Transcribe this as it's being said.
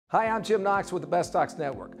Hi, I'm Jim Knox with the Best Docs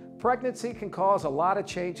Network. Pregnancy can cause a lot of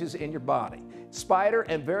changes in your body. Spider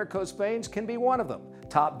and varicose veins can be one of them.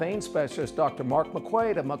 Top vein specialist Dr. Mark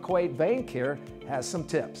McQuaid of McQuaid Vein Care has some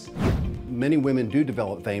tips. Many women do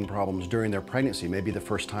develop vein problems during their pregnancy. Maybe the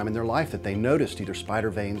first time in their life that they noticed either spider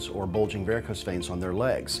veins or bulging varicose veins on their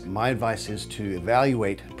legs. My advice is to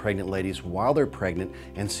evaluate pregnant ladies while they're pregnant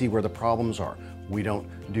and see where the problems are. We don't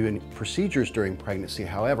do any procedures during pregnancy.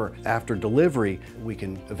 However, after delivery, we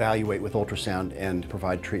can evaluate with ultrasound and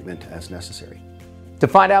provide treatment as necessary. To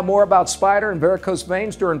find out more about spider and varicose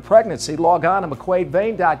veins during pregnancy, log on to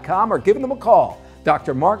McQuaidVein.com or give them a call.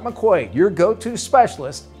 Dr. Mark McQuaid, your go-to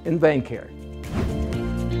specialist in vein care.